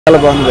చాలా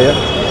బాగుంది భయ్య,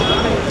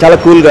 చాలా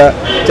కూల్గా,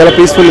 చాలా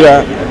పీస్ఫుల్గా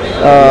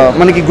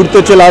మనకి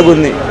గుర్తొచ్చేలాగా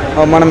ఉంది.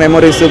 మన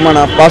మెమరీస్, మన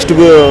పాస్ట్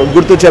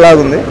గుర్తొచ్చేలాగా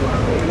ఉంది.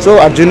 సో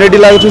అర్జున్ రెడ్డి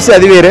లాగా చూస్తే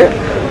అది వేరే,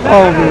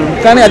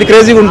 కానీ అది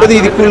క్రేజీగా ఉంటుంది,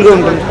 ఇది కూల్గా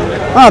ఉంటుంది.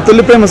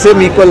 తొలి ప్రేమ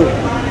సేమ్ ఈక్వల్,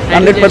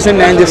 100%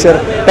 న్యాయం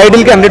చేశారు.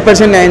 టైటిల్కి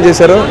 100% న్యాయం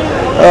చేశారు.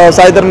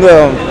 సాయిధరం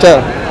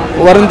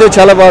వరుణ్తో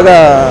చాలా బాగా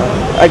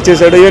యాక్ట్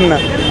చేశాడు. ఈవెన్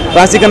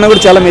రాశి కన్నా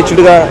కూడా చాలా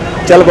మెచ్యూర్డ్గా,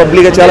 చాలా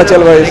పబ్లిక్గా, చాలా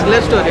బాగా.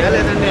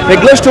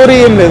 రెగ్యులర్ స్టోరీ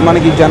ఏం లేదు,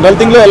 మనకి జనరల్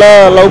థింగ్లో ఎలా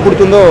లవ్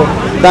పుడుతుందో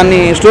దాన్ని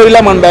స్టోరీలా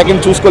మనం బ్యాక్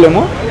ఎండ్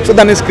చూసుకోలేము. సో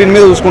దాన్ని స్క్రీన్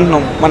మీద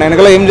చూసుకుంటున్నాం. మన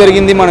వెనకాల ఏం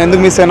జరిగింది, మనం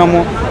ఎందుకు మిస్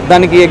అయినాము,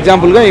 దానికి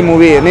ఎగ్జాంపుల్గా ఈ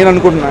మూవీ నేను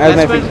అనుకుంటున్నాను. యాజ్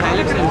మై ఫీల్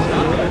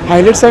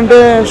హైలైట్స్ అంటే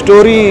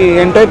స్టోరీ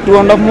ఎంటైర్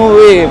 2.5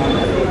 మూవీ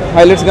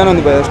హైలైట్స్గానే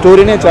ఉంది.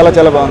 స్టోరీనే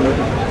చాలా బాగుంది.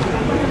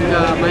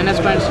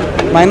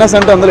 మైనస్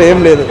అంటే అందులో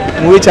ఏం లేదు,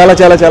 మూవీ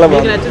చాలా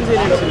బాగుంది.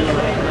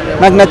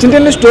 నాకు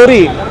నచ్చింది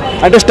స్టోరీ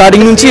అంటే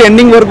స్టార్టింగ్ నుంచి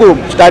ఎండింగ్ వరకు,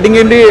 స్టార్టింగ్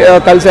ఏంటి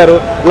కలిశారు,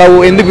 లవ్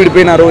ఎందుకు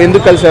విడిపోయినారు,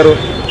 ఎందుకు కలిశారు.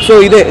 సో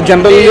ఇదే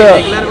జనరల్గా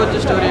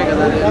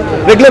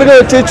రెగ్యులర్గా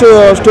వచ్చే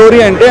స్టోరీ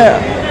అంటే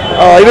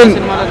ఈవెన్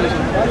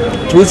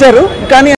చూశారు కానీ